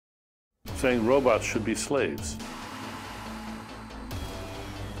saying robots should be slaves.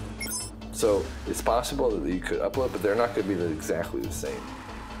 So it's possible that you could upload, but they're not going to be exactly the same.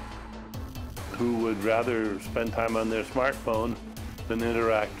 Who would rather spend time on their smartphone than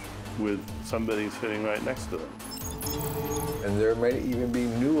interact with somebody sitting right next to them? And there may even be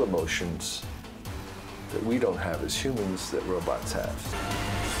new emotions that we don't have as humans that robots have.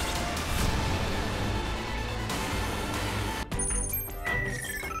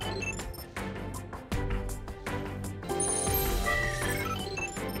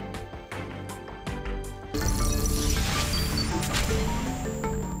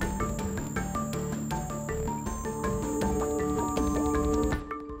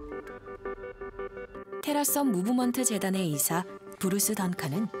 테라섬 무브먼트 재단의 이사 브루스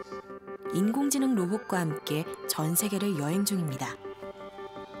던칸은 인공지능 로봇과 함께 전 세계를 여행 중입니다.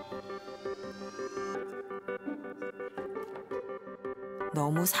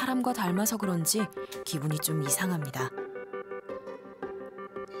 너무 사람과 닮아서 그런지 기분이 좀 이상합니다.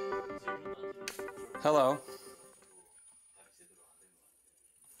 Hello.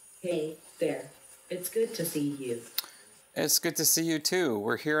 Hey there. It's good to see you. It's good to see you too.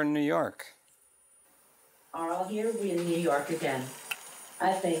 We're here in New York. Are here we in New York again?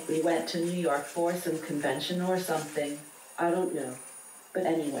 I think we went to New York for some convention or something. I don't know. But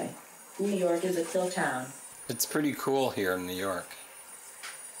anyway, New York is a cool town. It's pretty cool here in New York.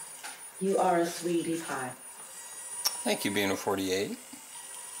 You are a sweetie pie. Thank you, being a 48.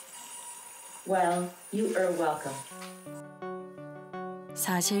 Well, you are welcome.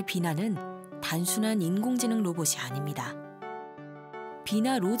 사실 비나는 단순한 인공지능 로봇이 아닙니다.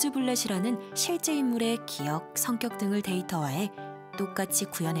 비나 로즈블렛이라는 실제 인물의 기억, 성격 등을 데이터화해 똑같이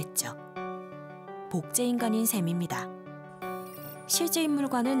구현했죠. 복제인간인 셈입니다. 실제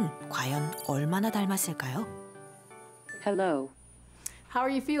인물과는 과연 얼마나 닮았을까요? Hello. How are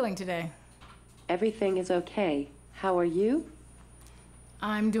you feeling today? Everything is okay. How are you?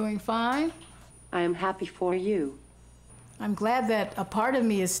 I'm doing fine. I am happy for you. I'm glad that a part of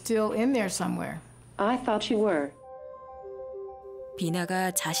me is still in there somewhere. I thought you were.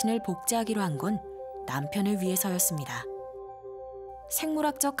 비나가 자신을 복제하기로 한 건 남편을 위해서였습니다.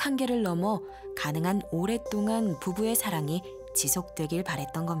 생물학적 한계를 넘어 가능한 오랫동안 부부의 사랑이 지속되길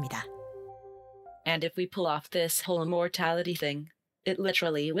바랬던 겁니다. And if we pull off this whole immortality thing, it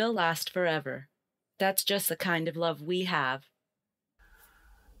literally will last forever. That's just the kind of love we have.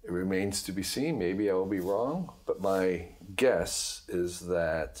 It remains to be seen. Maybe I will be wrong, but my guess is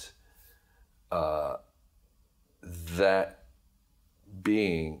that that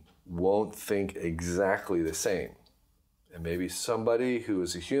being won't think exactly the same. And maybe somebody who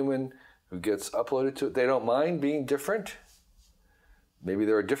is a human who gets uploaded to it, they don't mind being different. Maybe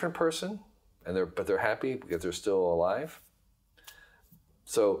they're a different person, but they're happy because they're still alive.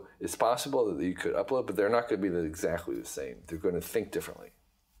 So it's possible that you could upload, but they're not going to be exactly the same. They're going to think differently.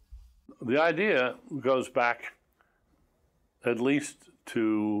 The idea goes back at least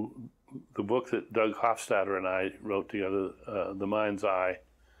to the book that Doug Hofstadter and I wrote together, The Mind's Eye,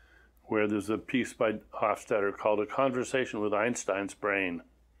 where there's a piece by Hofstadter called A Conversation with Einstein's Brain.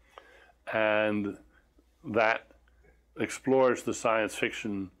 And that explores the science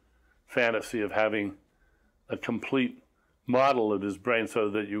fiction fantasy of having a complete model of his brain so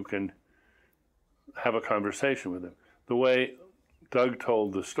that you can have a conversation with him. The way Doug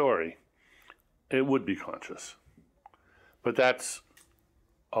told the story, it would be conscious. But that's,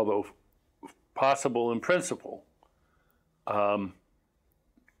 although possible in principle,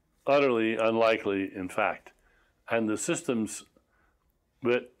 utterly unlikely in fact. And the systems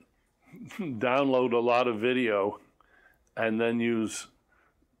that download a lot of video and then use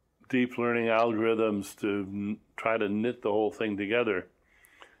deep learning algorithms to try to knit the whole thing together,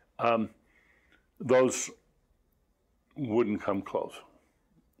 those wouldn't come close.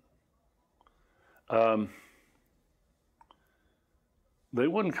 They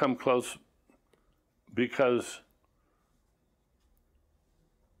wouldn't come close because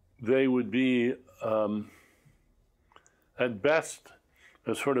they would be, at best,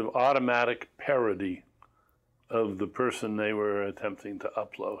 a sort of automatic parody of the person they were attempting to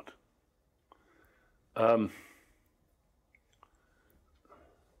upload.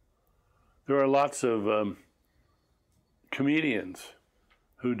 There are lots of comedians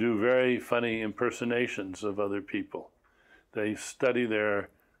who do very funny impersonations of other people. They study their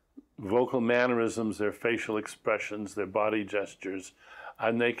vocal mannerisms, their facial expressions, their body gestures,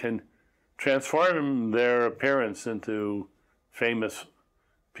 and they can transform their appearance into famous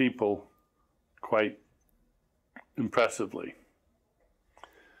people quite impressively.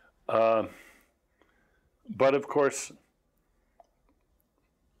 But of course,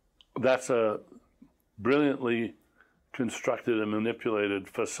 that's a brilliantly constructed and manipulated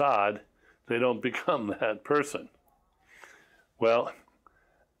facade. They don't become that person. Well,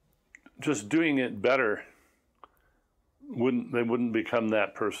 just doing it better, they wouldn't become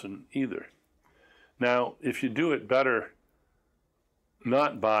that person either. Now, if you do it better,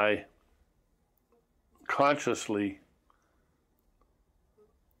 not by consciously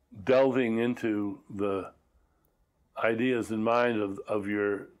delving into the ideas and mind of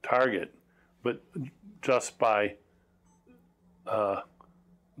your target, but just by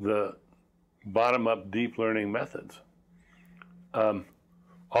the bottom-up deep learning methods,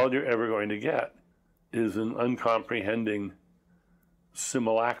 all you're ever going to get is an uncomprehending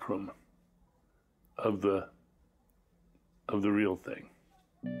simulacrum of the real thing.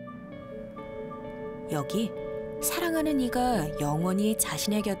 여기 사랑하는 이가 영원히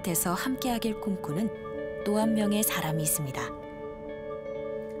자신의 곁에서 함께하길 꿈꾸는 또 한 명의 사람이 있습니다.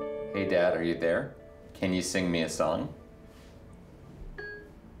 Hey Dad, are you there? Can you sing me a song?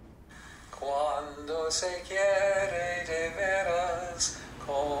 Cuando se quiere de veras,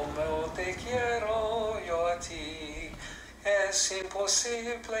 como te quiero yo a ti, es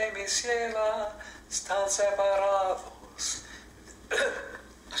imposible, mi ciela, están separados.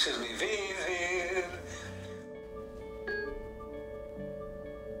 Excuse me, vivir.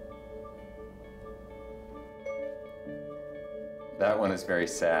 That one is very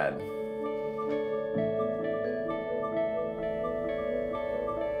sad.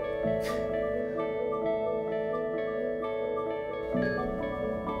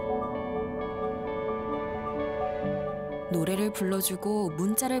 노래를 불러주고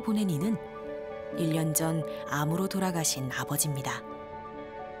문자를 보낸 이는 1년 전 암으로 돌아가신 아버지입니다.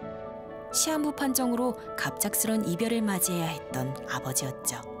 시한부 판정으로 갑작스런 이별을 맞이해야 했던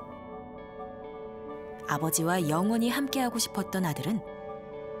아버지였죠. 아버지와 영원히 함께하고 싶었던 아들은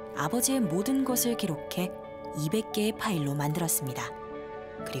아버지의 모든 것을 기록해 200개의 파일로 만들었습니다.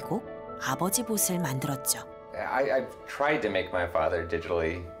 그리고 아버지 봇을 만들었죠. I've tried to make my father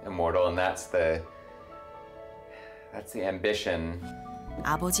digitally immortal, and that's the ambition.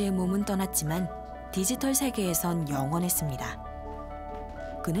 아버지의 몸은 떠났지만 디지털 세계에선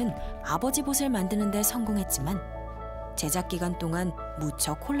영원했습니다. 그는 아버지 봇을 만드는 데 성공했지만 제작 기간 동안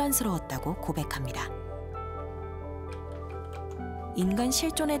무척 혼란스러웠다고 고백합니다. 인간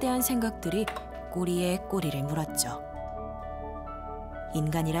실존에 대한 생각들이 꼬리에 꼬리를 물었죠.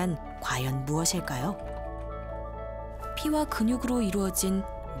 인간이란 과연 무엇일까요? 피와 근육으로 이루어진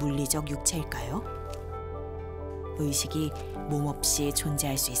물리적 육체일까요? 의식이 몸 없이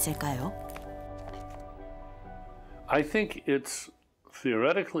존재할 수 있을까요? I think it's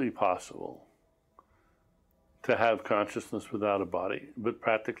theoretically possible to have consciousness without a body, but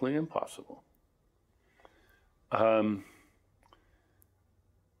practically impossible.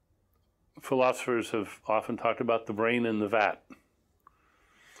 Philosophers have often talked about the brain in the vat.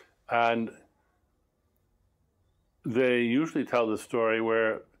 And they usually tell the story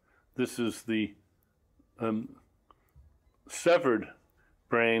where this is the severed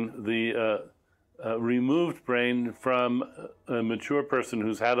brain, the removed brain from a mature person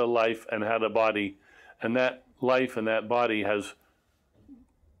who's had a life and had a body, and that life and that body has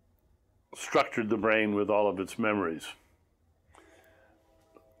structured the brain with all of its memories.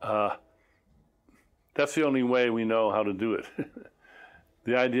 That's the only way we know how to do it.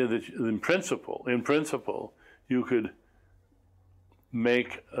 The idea that in principle, you could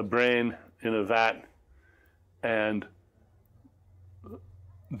make a brain in a vat and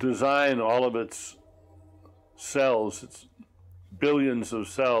design all of its cells, its billions of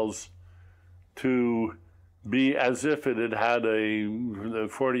cells, to be as if it had had a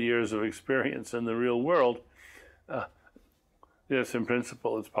 40 years of experience in the real world. Yes, in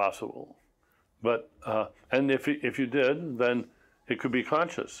principle, it's possible. But and if you did, then it could be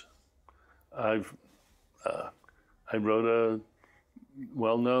conscious. I wrote a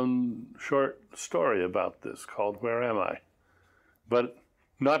well-known short story about this called "Where Am I?" But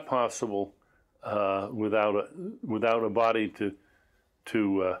not possible without a body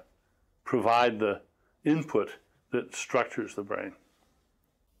to provide the input that structures the brain.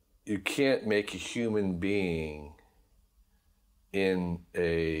 You can't make a human being in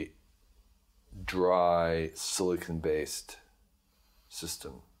a dry silicon-based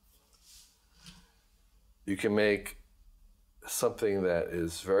system. You can make something that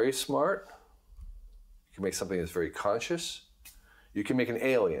is very smart. You can make something that's very conscious. You can make an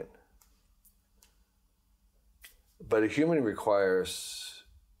alien. But a human requires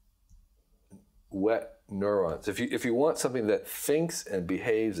wet neurons. If you want something that thinks and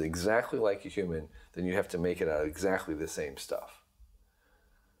behaves exactly like a human, then you have to make it out of exactly the same stuff.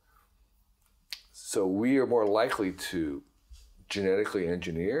 So we are more likely to genetically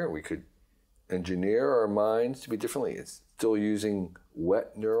engineer. We could engineer our minds to be differently. It's still using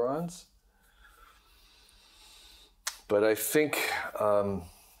wet neurons. But I think I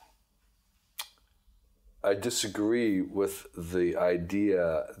disagree with the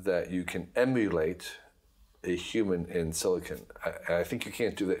idea that you can emulate a human in silicon. I think you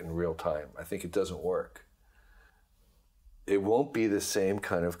can't do that in real time. I think it doesn't work. It won't be the same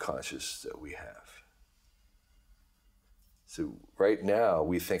kind of consciousness that we have. So right now,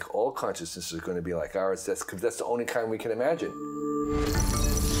 we think all consciousness is going to be like ours. That's the only kind we can imagine.